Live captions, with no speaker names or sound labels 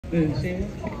Do you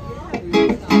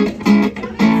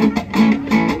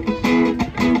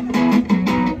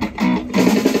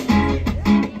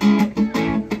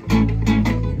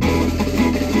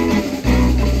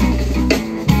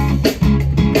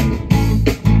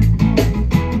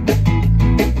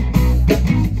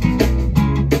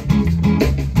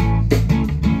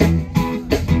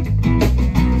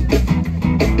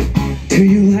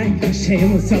like the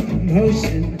shameless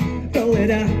self-promotion? Roll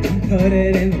it up and put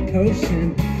it in the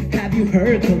potion. Have you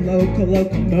heard the local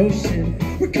locomotion?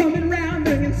 We're coming round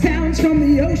bringing sounds from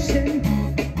the ocean.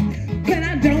 When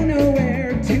I don't know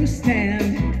where to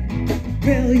stand,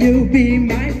 will you be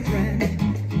my friend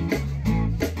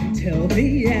until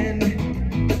the end?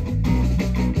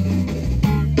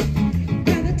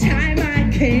 By the time I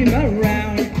came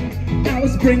around, I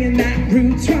was bringing that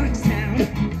roots rock sound.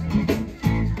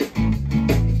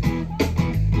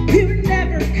 We were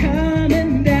never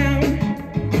coming down.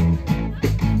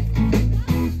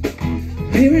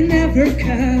 We were never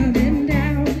coming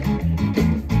down.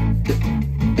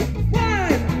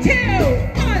 1, 2,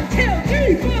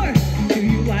 3, 4. Do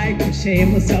you like the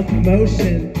shameless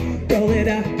self-promotion? Roll it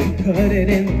up and put it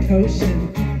in the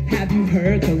potion. Have you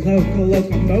heard the local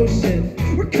locomotion?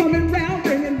 We're coming round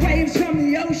bringing waves from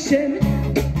the ocean.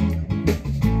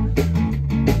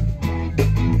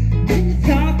 And you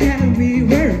thought that we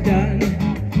were done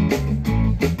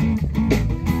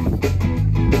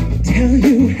till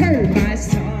you heard my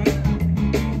song.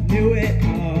 Knew it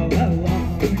all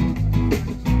along.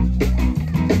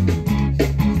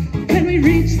 When we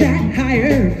reached that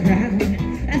higher ground,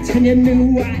 that's when you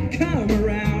knew I'd come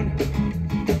around.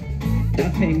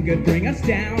 Nothing could bring us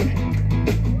down.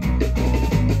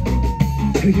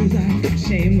 Do you like the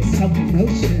shameless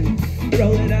self-promotion?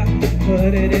 Roll it up and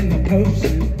put it in the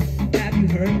potion. Have you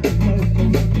heard the local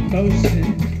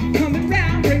locomotion? Coming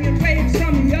round bringing waves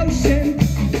from the ocean.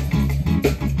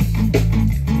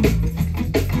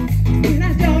 And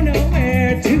I don't know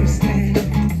where to stand.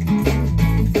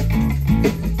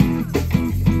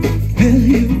 Will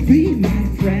you be my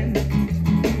friend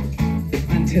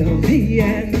until the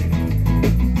end?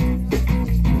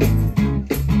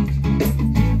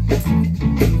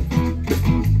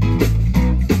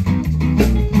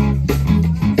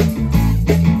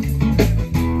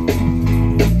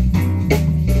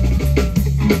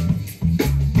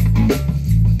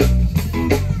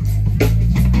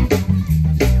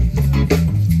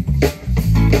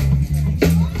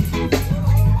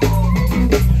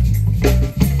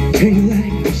 Do you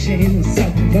like the shameless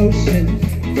self-promotion?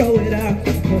 Roll it up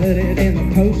and put it in the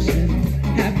potion.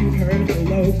 Have you heard the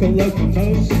local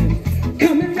locomotion?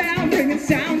 Coming round bringing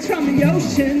sounds from the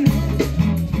ocean.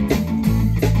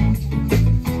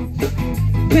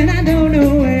 When I don't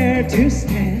know where to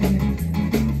stand,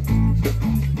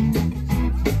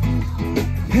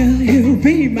 will you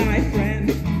be my friend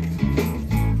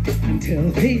until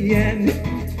the end?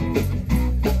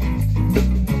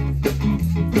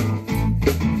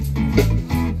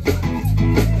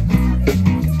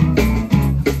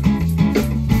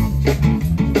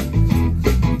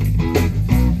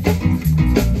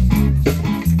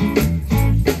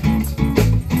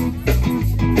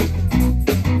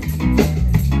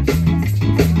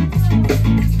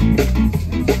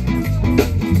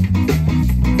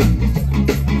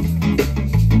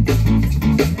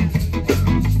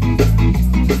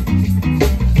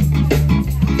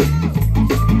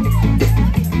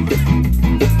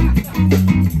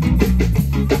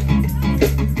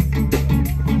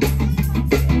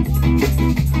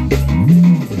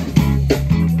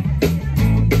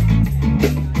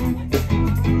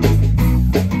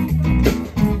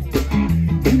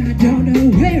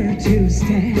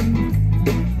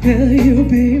 Will you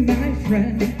be my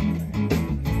friend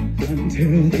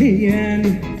until the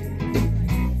end?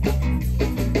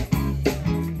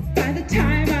 By the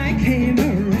time I came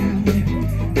around,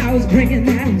 I was bringing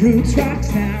that roots rock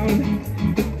sound.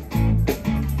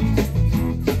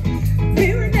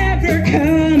 We were never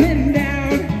coming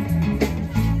down.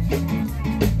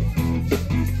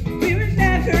 We were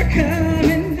never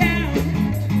coming down.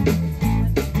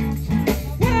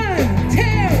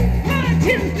 1,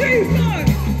 2, 3, 4.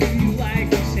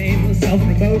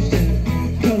 Self-promotion,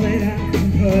 pull it out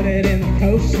and put it in the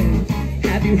potion.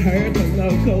 Have you heard the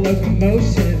local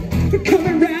locomotion? We're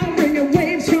coming round bringing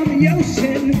waves from the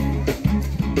ocean.